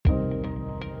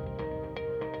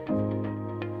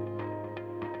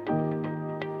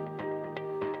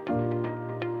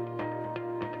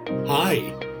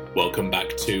Hi, welcome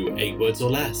back to 8 Words or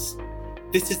Less.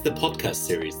 This is the podcast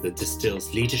series that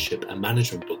distills leadership and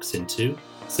management books into,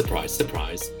 surprise,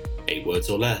 surprise, 8 words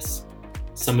or less.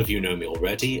 Some of you know me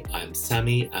already. I'm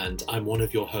Samie and I'm one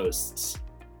of your hosts.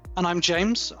 And I'm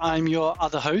James. I'm your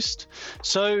other host.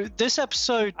 So this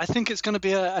episode, I think it's going to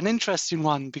be an interesting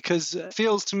one because it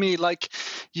feels to me like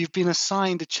you've been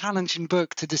assigned a challenging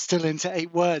book to distill into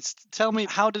 8 words. Tell me,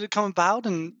 how did it come about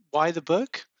and why the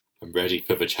book? I'm ready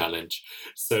for the challenge.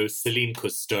 So Céline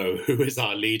Cousteau, who is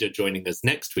our leader, joining us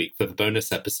next week for the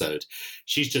bonus episode,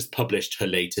 she's just published her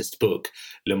latest book,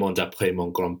 Le Monde après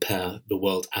mon grand-père, The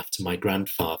World After My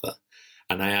Grandfather.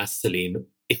 And I asked Céline,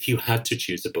 if you had to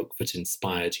choose a book that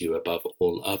inspired you above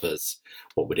all others,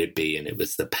 what would it be? And it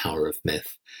was The Power of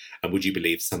Myth. And would you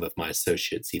believe some of my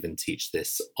associates even teach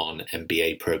this on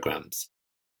MBA programs?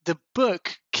 The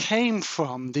book came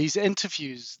from these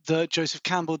interviews that Joseph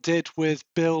Campbell did with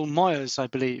Bill Moyers, I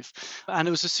believe. And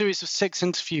it was a series of 6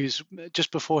 interviews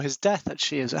just before his death,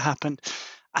 actually, as it happened.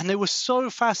 And they were so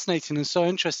fascinating and so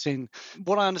interesting.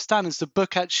 What I understand is the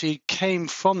book actually came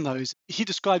from those. He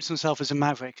describes himself as a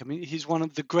maverick. I mean, he's one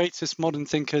of the greatest modern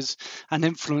thinkers and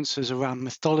influencers around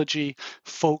mythology,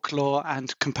 folklore,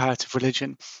 and comparative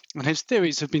religion. And his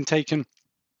theories have been taken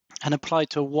and applied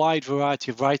to a wide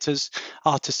variety of writers,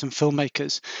 artists, and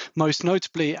filmmakers. Most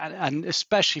notably, and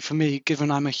especially for me, given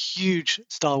I'm a huge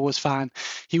Star Wars fan,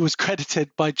 he was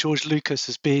credited by George Lucas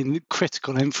as being the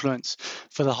critical influence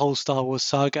for the whole Star Wars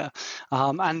saga.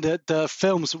 And the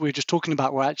films that we were just talking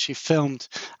about were actually filmed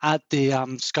at the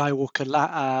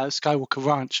Skywalker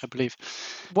Ranch, I believe.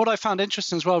 What I found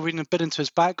interesting as well, reading a bit into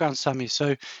his background, Samie,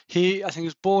 so he, I think,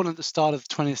 was born at the start of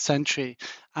the 20th century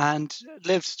and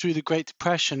lived through the Great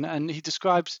Depression. And he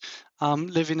describes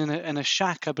living in a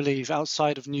shack, I believe,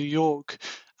 outside of New York.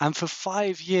 And for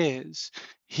 5 years,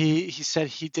 he said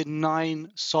he did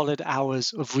 9 solid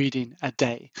hours of reading a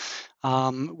day,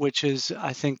 which is,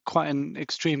 I think, quite an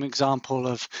extreme example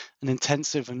of an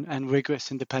intensive and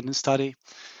rigorous independent study.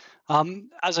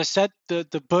 As I said,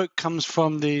 the book comes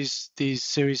from these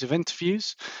series of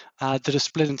interviews that are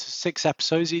split into 6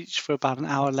 episodes, each for about an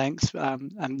hour length.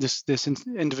 And this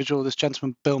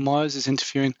gentleman, Bill Moyers, is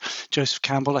interviewing Joseph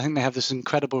Campbell. I think they have this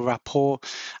incredible rapport,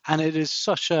 and it is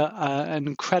such an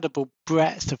incredible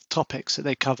breadth of topics that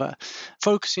they cover,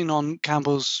 focusing on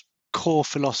Campbell's core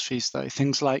philosophies, though,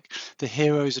 things like the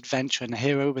hero's adventure and the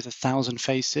hero with 1,000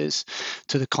 faces,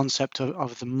 to the concept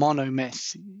of the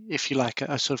monomyth, if you like,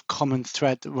 a sort of common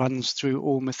thread that runs through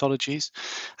all mythologies,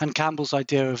 and Campbell's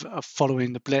idea of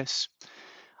following the bliss.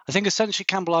 I think essentially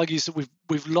Campbell argues that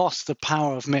we've lost the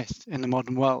power of myth in the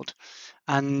modern world,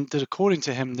 and that according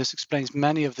to him, this explains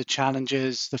many of the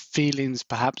challenges, the feelings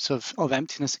perhaps of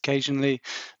emptiness occasionally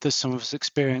that some of us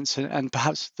experience, and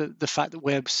perhaps the fact that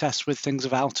we're obsessed with things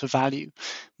of outer value,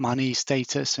 money,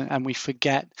 status, and we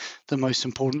forget the most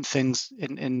important things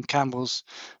in Campbell's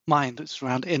mind, that's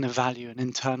around inner value and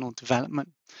internal development.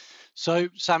 So,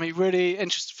 Samie, really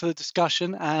interested for the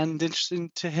discussion and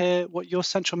interesting to hear what your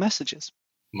central message is.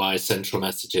 My central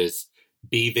message is,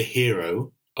 be the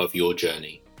hero of your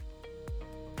journey.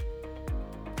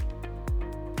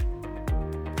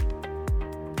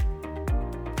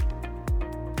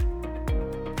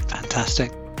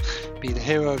 Fantastic. Be the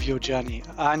hero of your journey.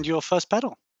 And your first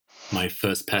petal? My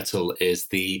first petal is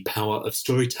the power of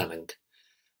storytelling.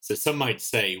 So some might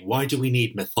say, why do we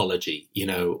need mythology? You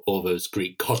know, all those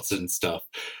Greek gods and stuff.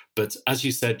 But as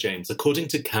you said, James, according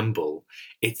to Campbell,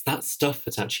 it's that stuff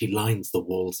that actually lines the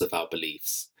walls of our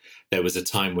beliefs. There was a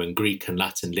time when Greek and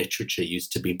Latin literature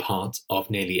used to be part of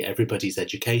nearly everybody's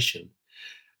education.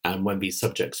 And when these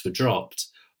subjects were dropped,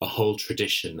 a whole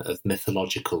tradition of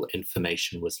mythological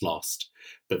information was lost.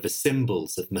 But the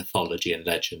symbols of mythology and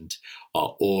legend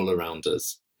are all around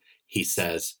us. He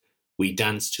says, we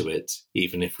dance to it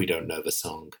even if we don't know the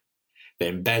song. They're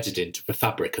embedded into the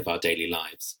fabric of our daily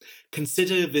lives.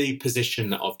 Consider the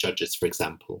position of judges, for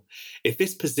example. If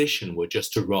this position were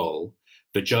just a role,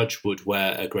 the judge would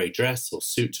wear a grey dress or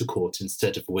suit to court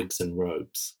instead of wigs and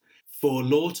robes. For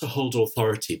law to hold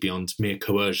authority beyond mere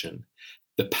coercion,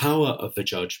 the power of the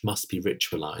judge must be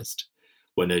ritualized.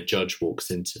 When a judge walks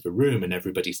into the room and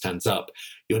everybody stands up,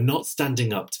 you're not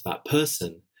standing up to that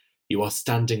person. You are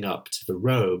standing up to the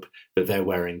robe that they're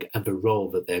wearing and the role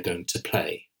that they're going to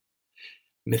play.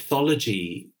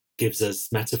 Mythology gives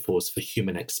us metaphors for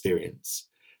human experience.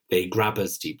 They grab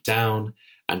us deep down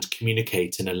and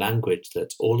communicate in a language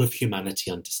that all of humanity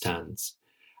understands.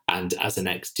 And as an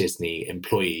ex-Disney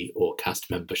employee, or cast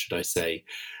member, should I say,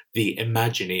 the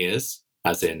Imagineers,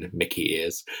 as in Mickey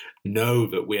ears, know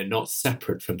that we are not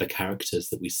separate from the characters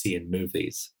that we see in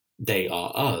movies. They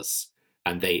are us,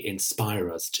 and they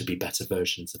inspire us to be better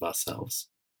versions of ourselves.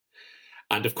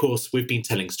 And of course, we've been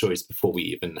telling stories before we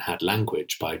even had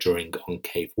language by drawing on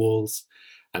cave walls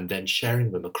and then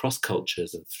sharing them across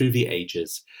cultures and through the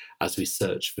ages as we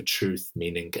search for truth,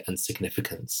 meaning, and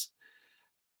significance.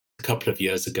 A couple of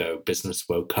years ago, business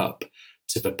woke up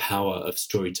to the power of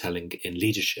storytelling in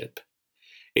leadership.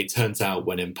 It turns out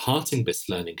when imparting this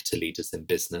learning to leaders in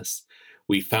business,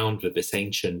 we found that this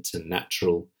ancient and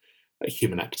natural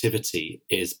human activity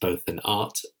is both an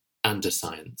art and a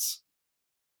science.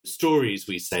 Stories,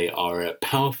 we say, are a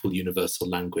powerful universal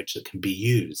language that can be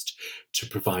used to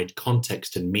provide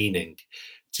context and meaning,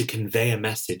 to convey a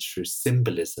message through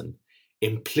symbolism,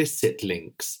 implicit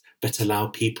links that allow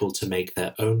people to make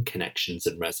their own connections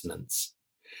and resonance.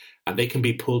 And they can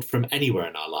be pulled from anywhere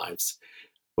in our lives.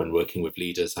 When working with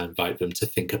leaders, I invite them to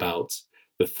think about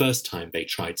the first time they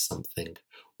tried something,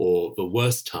 or the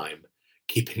worst time,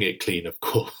 keeping it clean, of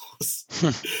course.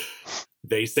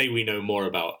 They say we know more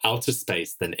about outer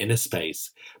space than inner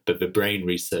space, but the brain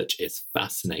research is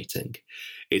fascinating.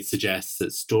 It suggests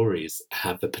that stories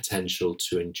have the potential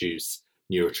to induce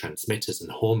neurotransmitters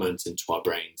and hormones into our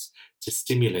brains to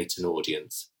stimulate an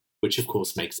audience, which of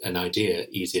course makes an idea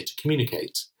easier to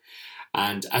communicate.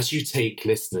 And as you take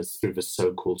listeners through the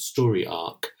so-called story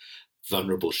arc,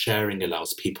 vulnerable sharing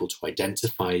allows people to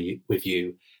identify with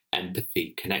you,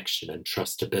 empathy, connection, and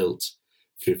trust are built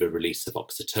through the release of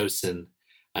oxytocin,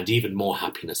 and even more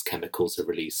happiness chemicals are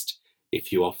released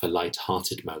if you offer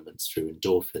light-hearted moments through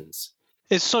endorphins.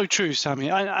 It's so true,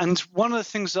 Samie. And one of the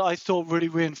things that I thought really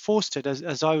reinforced it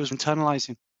as I was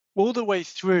internalizing, all the way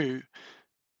through,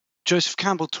 Joseph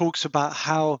Campbell talks about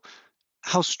how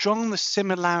strong the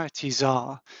similarities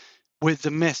are with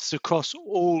the myths across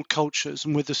all cultures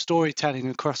and with the storytelling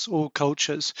across all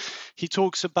cultures. He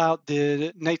talks about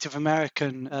the Native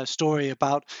American story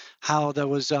about how there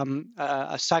was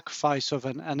a sacrifice of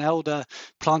an elder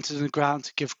planted in the ground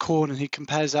to give corn, and he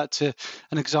compares that to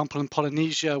an example in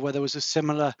Polynesia where there was a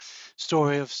similar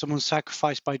story of someone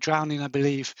sacrificed by drowning, I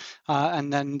believe,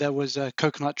 and then there was a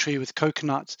coconut tree with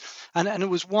coconuts. And it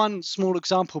was one small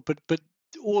example, but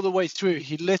all the way through,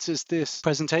 he litters these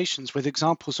presentations with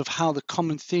examples of how the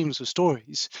common themes of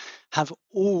stories have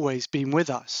always been with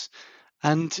us.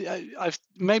 And I've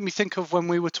made me think of when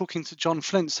we were talking to John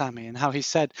Flint, Samie, and how he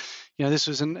said, this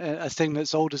was a thing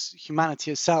that's old as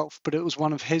humanity itself, but it was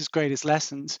one of his greatest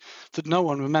lessons, that no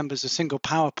one remembers a single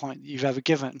PowerPoint that you've ever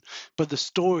given, but the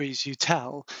stories you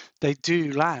tell, they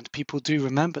do land. People do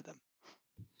remember them.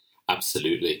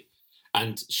 Absolutely.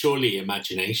 And surely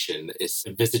imagination is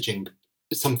envisaging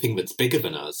something that's bigger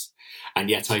than us. And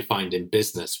yet I find in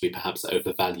business we perhaps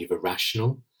overvalue the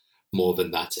rational more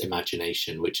than that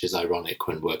imagination, which is ironic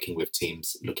when working with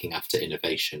teams looking after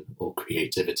innovation or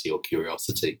creativity or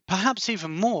curiosity. Perhaps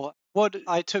even more. What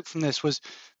I took from this was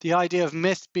the idea of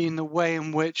myth being the way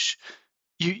in which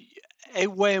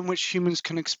humans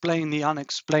can explain the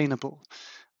unexplainable.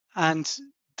 And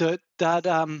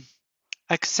that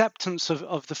acceptance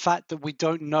of the fact that we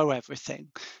don't know everything,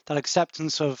 that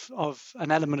acceptance of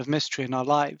an element of mystery in our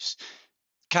lives,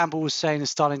 Campbell was saying is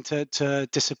starting to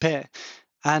disappear.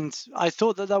 And I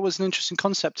thought that was an interesting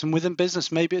concept. And within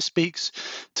business, maybe it speaks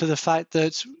to the fact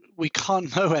that we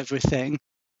can't know everything.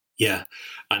 Yeah,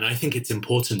 and I think it's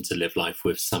important to live life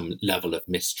with some level of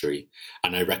mystery.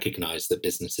 And I recognize that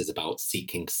business is about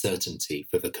seeking certainty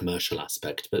for the commercial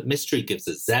aspect, but mystery gives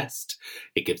us zest,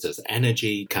 it gives us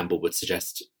energy. Campbell would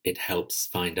suggest it helps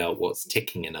find out what's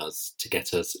ticking in us to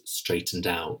get us straightened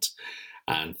out.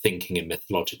 And thinking in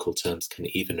mythological terms can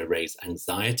even erase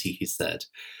anxiety, he said,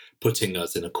 putting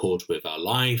us in accord with our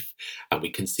life, and we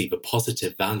can see the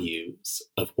positive values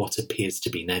of what appears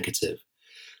to be negative.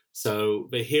 So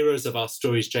the heroes of our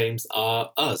stories, James,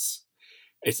 are us.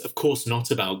 It's of course not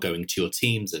about going to your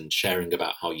teams and sharing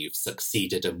about how you've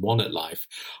succeeded and won at life.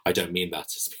 I don't mean that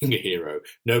as being a hero.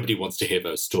 Nobody wants to hear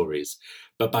those stories.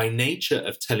 But by nature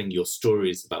of telling your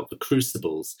stories about the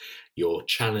crucibles, your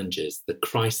challenges, the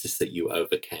crisis that you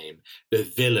overcame, the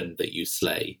villain that you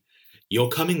slay, you're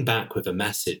coming back with a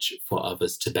message for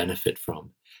others to benefit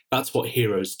from. That's what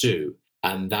heroes do.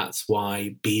 And that's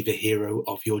why be the hero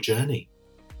of your journey.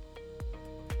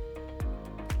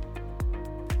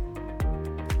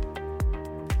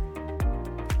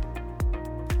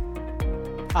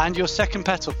 And your second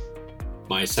petal?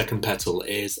 My second petal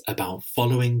is about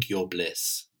following your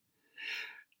bliss.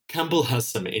 Campbell has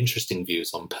some interesting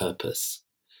views on purpose.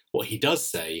 What he does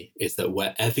say is that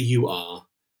wherever you are,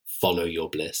 follow your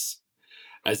bliss.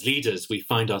 As leaders, we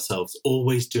find ourselves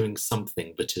always doing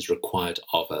something that is required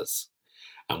of us.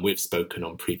 And we've spoken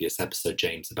on previous episode,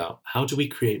 James, about how do we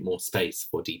create more space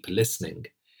for deeper listening?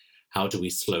 How do we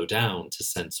slow down to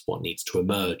sense what needs to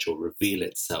emerge or reveal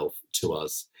itself to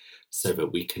us so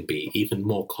that we can be even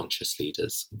more conscious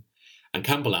leaders? And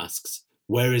Campbell asks,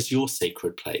 where is your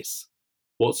sacred place?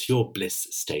 What's your bliss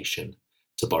station,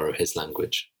 to borrow his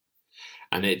language?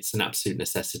 And it's an absolute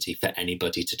necessity for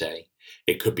anybody today.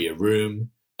 It could be a room,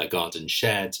 a garden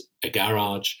shed, a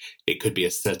garage. It could be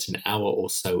a certain hour or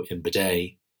so in the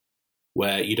day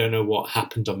where you don't know what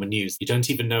happened on the news. You don't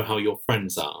even know how your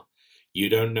friends are. You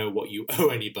don't know what you owe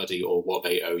anybody or what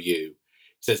they owe you.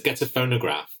 He says, get a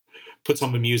phonograph, put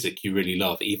on the music you really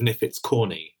love, even if it's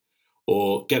corny,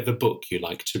 or get the book you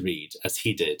like to read, as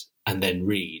he did, and then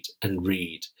read and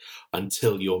read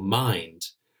until your mind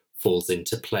falls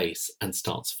into place and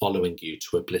starts following you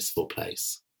to a blissful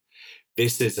place.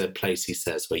 This is a place, he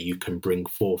says, where you can bring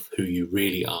forth who you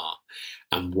really are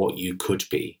and what you could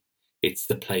be. It's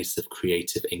the place of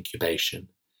creative incubation.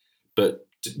 But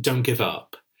don't give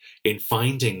up. In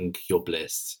finding your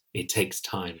bliss, it takes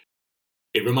time.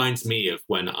 It reminds me of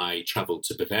when I travelled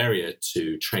to Bavaria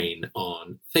to train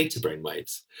on theta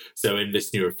brainwaves. So in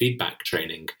this neurofeedback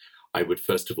training, I would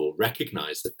first of all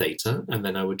recognise the theta, and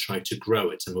then I would try to grow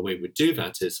it. And the way we would do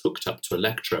that is hooked up to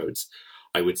electrodes.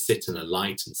 I would sit in a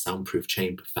light and soundproof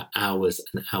chamber for hours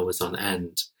and hours on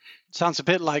end. Sounds a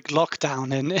bit like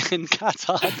lockdown in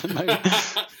Qatar at the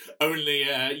moment. Only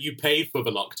you pay for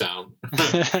the lockdown.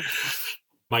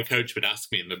 My coach would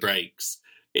ask me in the breaks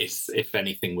if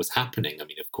anything was happening. I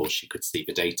mean, of course, you could see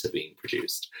the data being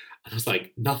produced. And I was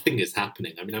like, nothing is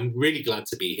happening. I mean, I'm really glad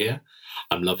to be here.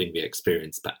 I'm loving the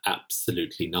experience, but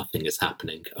absolutely nothing is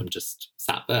happening. I'm just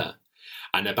sat there.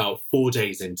 And about 4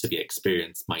 days into the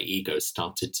experience, my ego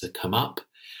started to come up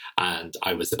and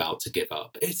I was about to give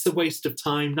up. It's a waste of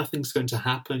time. Nothing's going to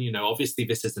happen. You know, obviously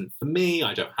this isn't for me.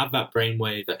 I don't have that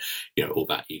brainwave, all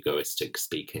that egoistic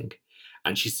speaking.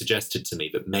 And she suggested to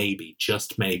me that maybe,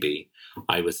 just maybe,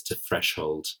 I was at a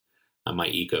threshold and my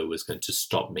ego was going to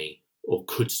stop me or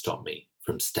could stop me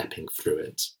from stepping through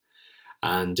it.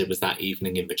 And it was that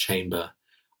evening in the chamber,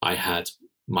 I had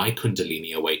my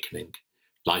Kundalini awakening.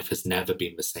 Life has never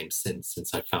been the same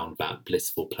since I found that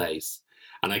blissful place.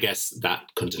 And I guess that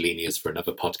Kundalini is for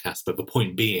another podcast. But the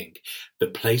point being, the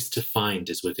place to find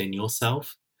is within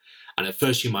yourself. And at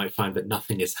first you might find that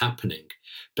nothing is happening.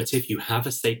 But if you have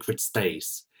a sacred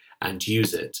space and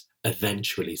use it,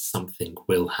 eventually something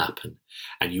will happen.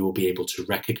 And you will be able to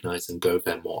recognize and go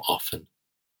there more often.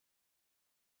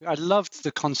 I loved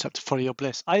the concept of follow your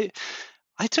bliss. I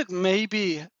took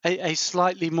maybe a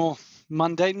slightly more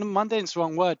mundane's the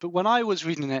wrong word, but when I was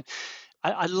reading it,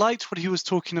 I liked what he was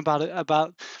talking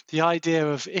about the idea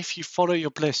of if you follow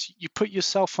your bliss, you put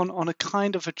yourself on a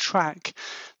kind of a track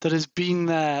that has been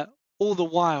there all the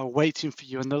while waiting for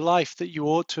you, and the life that you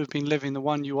ought to have been living, the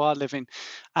one you are living.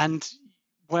 And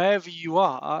wherever you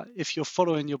are, if you're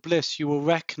following your bliss, you will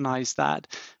recognize that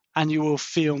and you will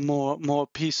feel more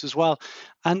at peace as well.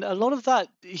 And a lot of that,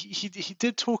 he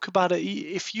did talk about it.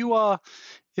 If you are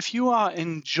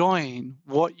enjoying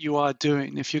what you are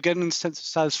doing, if you're getting a sense of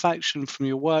satisfaction from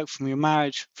your work, from your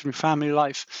marriage, from your family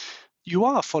life, you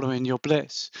are following your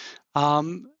bliss.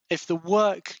 If the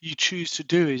work you choose to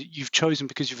do is you've chosen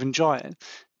because you've enjoyed it,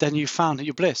 then you found that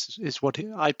your bliss is what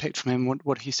I picked from him,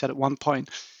 what he said at one point.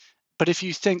 But if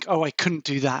you think, oh, I couldn't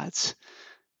do that,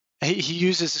 he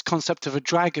uses this concept of a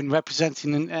dragon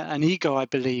representing an ego, I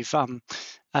believe,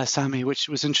 Samie, which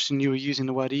was interesting. You were using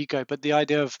the word ego, but the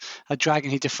idea of a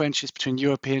dragon, he differentiates between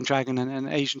European dragon and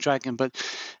Asian dragon. But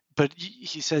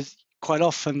he says quite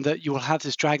often that you will have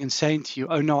this dragon saying to you,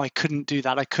 oh no, I couldn't do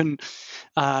that. I couldn't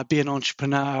be an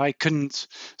entrepreneur. I couldn't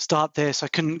start this. I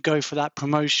couldn't go for that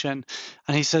promotion.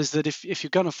 And he says that if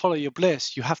you're going to follow your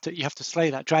bliss, you have to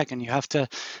slay that dragon. You have to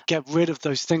get rid of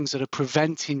those things that are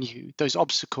preventing you, those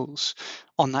obstacles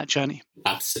on that journey.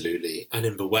 Absolutely. And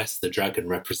in the West, the dragon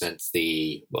represents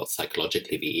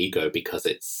psychologically the ego, because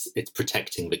it's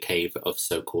protecting the cave of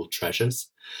so-called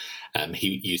treasures.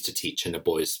 He used to teach in a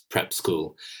boys' prep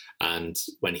school. And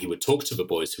when he would talk to the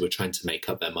boys who were trying to make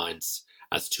up their minds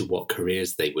as to what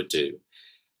careers they would do,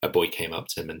 a boy came up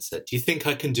to him and said, do you think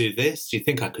I can do this? Do you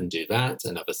think I can do that?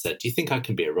 Another said, do you think I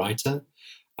can be a writer?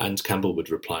 And Campbell would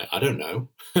reply, I don't know.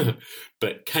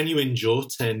 But can you endure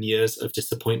 10 years of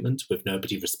disappointment with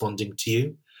nobody responding to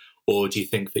you? Or do you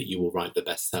think that you will write the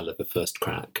bestseller the first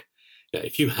crack?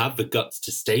 If you have the guts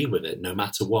to stay with it no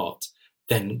matter what,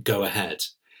 then go ahead.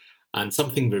 And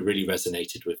something that really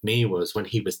resonated with me was when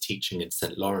he was teaching in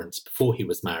St. Lawrence, before he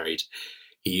was married,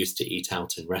 he used to eat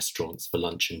out in restaurants for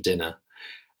lunch and dinner.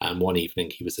 And one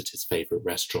evening he was at his favourite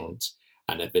restaurant,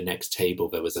 and at the next table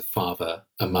there was a father,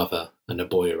 a mother, and a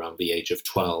boy around the age of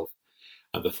 12.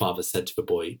 And the father said to the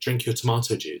boy, "Drink your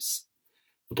tomato juice."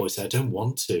 The boy said, "I don't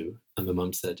want to." And the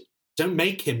mum said, "Don't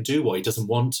make him do what he doesn't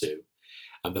want to."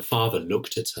 And the father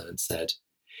looked at her and said,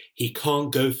 "He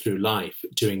can't go through life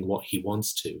doing what he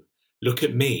wants to. Look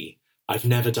at me. I've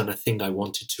never done a thing I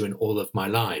wanted to in all of my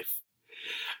life."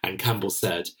 And Campbell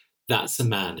said, "That's a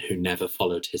man who never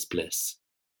followed his bliss."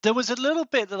 There was a little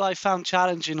bit that I found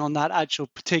challenging on that actual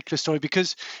particular story,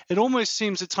 because it almost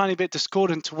seems a tiny bit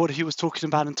discordant to what he was talking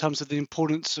about in terms of the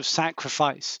importance of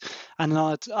sacrifice and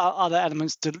other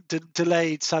elements,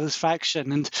 delayed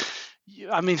satisfaction. And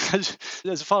I mean, as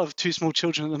a father of two small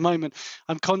children at the moment,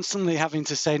 I'm constantly having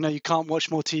to say, no, you can't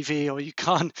watch more TV, or you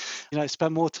can't,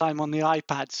 spend more time on the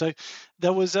iPad. So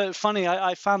there was I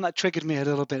found that triggered me a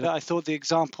little bit. I thought the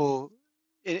example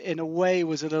in a way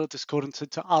was a little discordant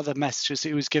to other messages that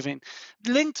he was giving.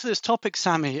 Linked to this topic,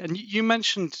 Samie, and you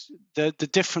mentioned the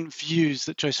different views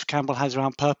that Joseph Campbell has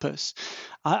around purpose.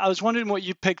 I was wondering what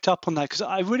you picked up on that, because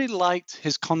I really liked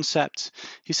his concept.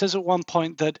 He says at one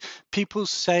point that people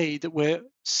say that we're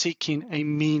seeking a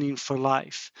meaningful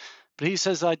life. But he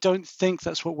says, I don't think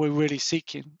that's what we're really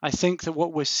seeking. I think that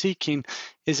what we're seeking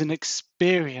is an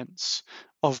experience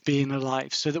of being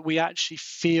alive, so that we actually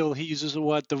feel, he uses the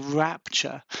word, the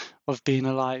rapture of being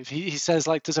alive. He says,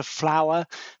 like, does a flower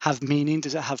have meaning?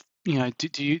 Does it have, do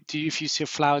you, if you see a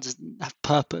flower, does it have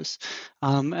purpose?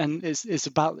 And it's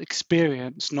about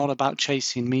experience, not about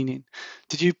chasing meaning.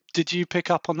 Did you pick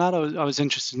up on that? I was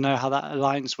interested to know how that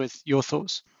aligns with your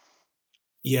thoughts.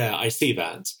 Yeah, I see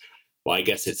that. Well, I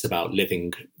guess it's about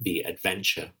living the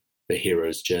adventure, the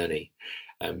hero's journey,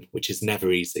 which is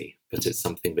never easy, but it's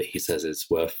something that he says is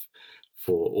worth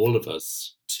for all of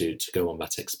us to go on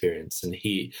that experience. And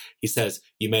he says,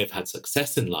 you may have had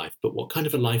success in life, but what kind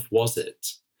of a life was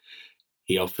it?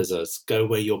 He offers us, go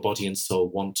where your body and soul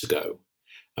want to go.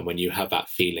 And when you have that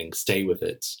feeling, stay with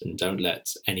it and don't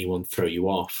let anyone throw you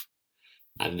off.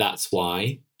 And that's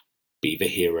why, be the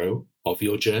hero of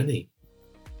your journey.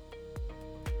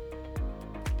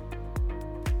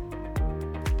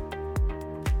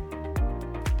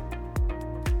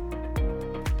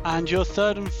 And your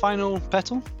third and final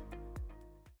petal?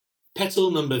 Petal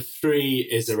number 3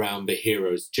 is around the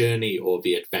hero's journey, or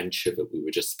the adventure that we were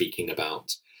just speaking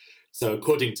about. So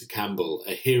according to Campbell,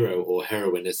 a hero or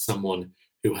heroine is someone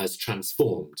who has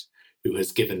transformed, who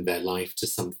has given their life to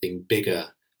something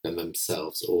bigger than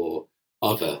themselves or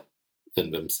other than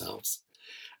themselves.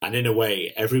 And in a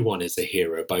way, everyone is a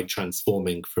hero by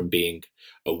transforming from being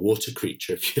a water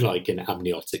creature, if you like, in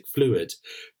amniotic fluid,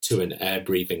 to an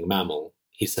air-breathing mammal.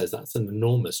 He says that's an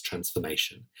enormous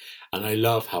transformation. And I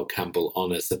love how Campbell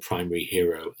honours the primary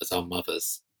hero as our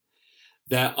mothers.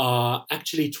 There are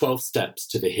actually 12 steps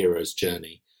to the hero's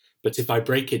journey, but if I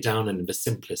break it down in the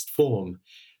simplest form,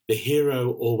 the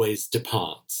hero always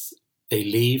departs. They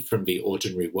leave from the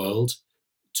ordinary world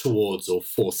towards or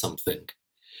for something.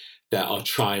 There are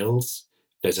trials,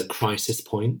 there's a crisis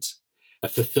point, a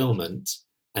fulfillment,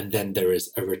 and then there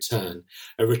is a return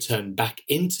back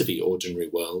into the ordinary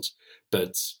world,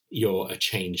 but you're a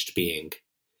changed being,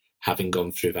 having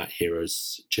gone through that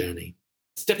hero's journey.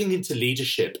 Stepping into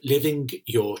leadership, living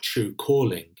your true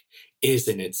calling, is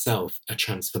in itself a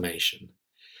transformation.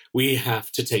 We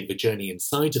have to take the journey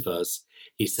inside of us,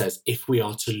 he says, if we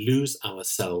are to lose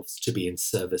ourselves to be in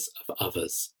service of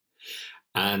others.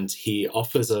 And he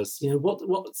offers us,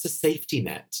 what's the safety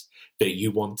net that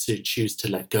you want to choose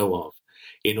to let go of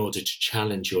in order to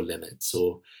challenge your limits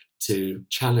or to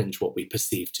challenge what we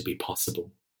perceive to be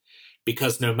possible.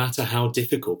 Because no matter how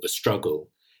difficult the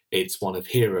struggle, it's one of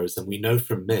heroes, and we know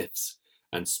from myths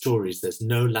and stories there's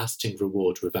no lasting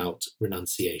reward without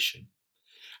renunciation.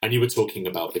 And you were talking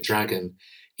about the dragon.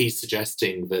 He's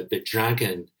suggesting that the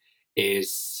dragon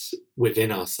is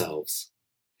within ourselves.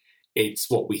 It's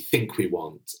what we think we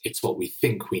want, it's what we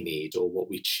think we need, or what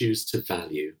we choose to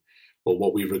value, or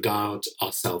what we regard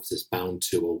ourselves as bound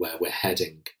to, or where we're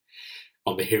heading.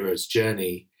 On the hero's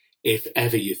journey, if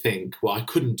ever you think, well, I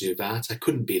couldn't do that, I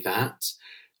couldn't be that,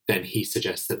 then he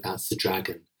suggests that that's the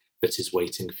dragon that is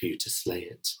waiting for you to slay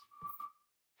it.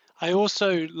 I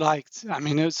also liked,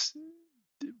 it's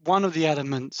one of the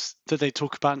elements that they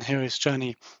talk about in Hero's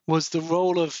Journey was the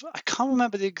role of, I can't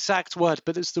remember the exact word,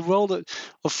 but it's the role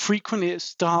of frequently it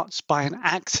starts by an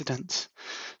accident.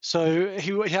 So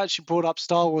he actually brought up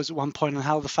Star Wars at one point and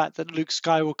how the fact that Luke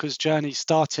Skywalker's journey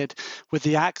started with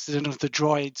the accident of the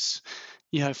droids,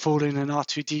 falling in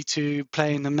R2-D2,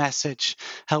 playing the message,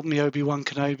 "Help me, Obi-Wan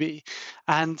Kenobi,"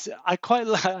 and I quite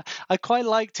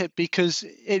liked it because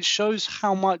it shows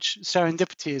how much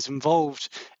serendipity is involved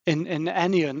in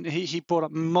any. And he brought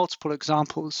up multiple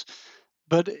examples,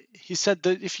 But he said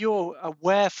that if you're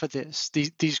aware for this,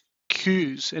 these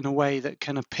cues in a way that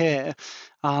can appear,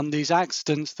 these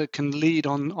accidents that can lead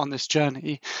on this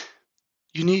journey,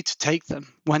 you need to take them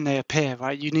when they appear,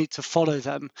 right? You need to follow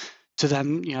them to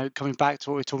them, coming back to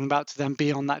what we're talking about, to them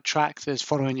be on that track that is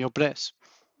following your bliss.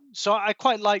 So I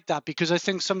quite like that, because I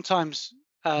think sometimes,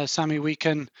 Samie, we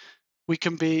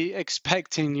can be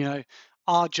expecting,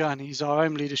 our journeys, our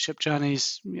own leadership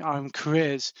journeys, our own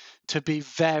careers to be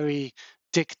very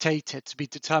dictated, to be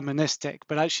deterministic.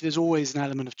 But actually, there's always an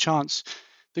element of chance.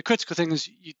 The critical thing is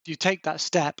you take that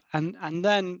step, and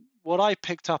then what I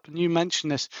picked up, and you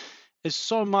mentioned this, is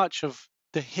so much of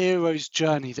the hero's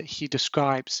journey that he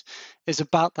describes is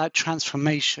about that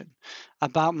transformation,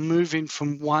 about moving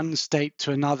from one state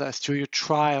to another through a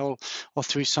trial or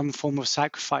through some form of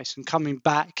sacrifice, and coming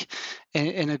back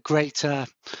in a greater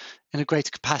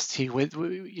capacity with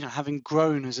having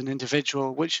grown as an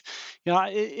individual. Which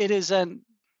it is an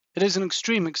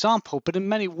extreme example, but in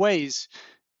many ways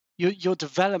your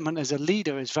development as a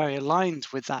leader is very aligned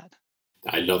with that.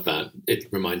 I love that. It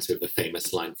reminds me of the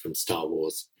famous line from Star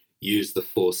Wars: use the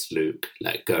Force, Luke,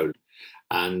 let go.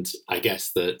 And I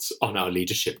guess that on our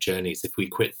leadership journeys, if we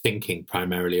quit thinking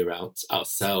primarily about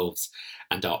ourselves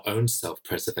and our own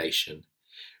self-preservation,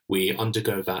 we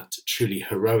undergo that truly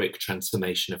heroic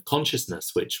transformation of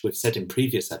consciousness, which we've said in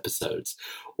previous episodes,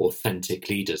 authentic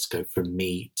leaders go from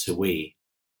me to we.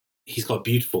 He's got a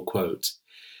beautiful quote.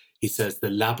 He says, "The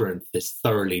labyrinth is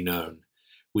thoroughly known.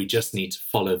 We just need to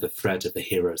follow the thread of the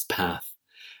hero's path.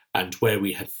 And where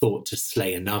we had thought to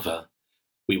slay another,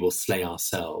 we will slay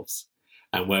ourselves.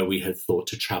 And where we had thought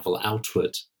to travel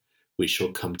outward, we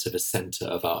shall come to the centre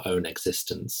of our own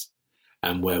existence.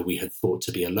 And where we had thought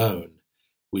to be alone,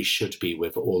 we should be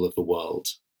with all of the world."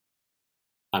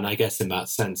 And I guess in that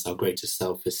sense, our greatest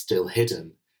self is still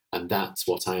hidden. And that's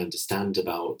what I understand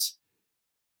about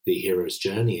the hero's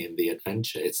journey and the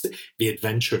adventure. It's the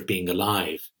adventure of being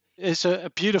alive. It's a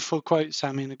beautiful quote,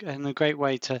 Samie, and a great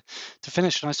way to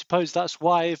finish. And I suppose that's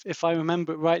why, if I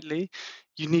remember it rightly,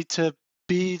 you need to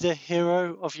be the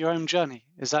hero of your own journey.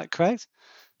 Is that correct?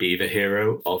 Be the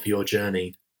hero of your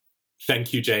journey.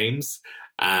 Thank you, James,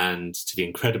 and to the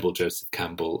incredible Joseph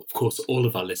Campbell. Of course, all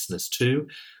of our listeners too.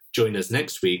 Join us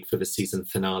next week for the season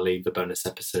finale, the bonus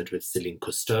episode with Céline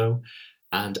Cousteau.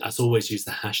 And as always, use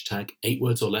the hashtag 8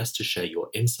 words or less to share your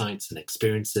insights and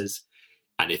experiences.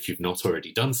 And if you've not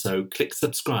already done so, click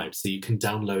subscribe so you can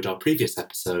download our previous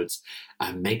episodes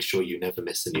and make sure you never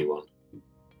miss a new one.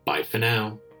 Bye for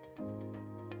now.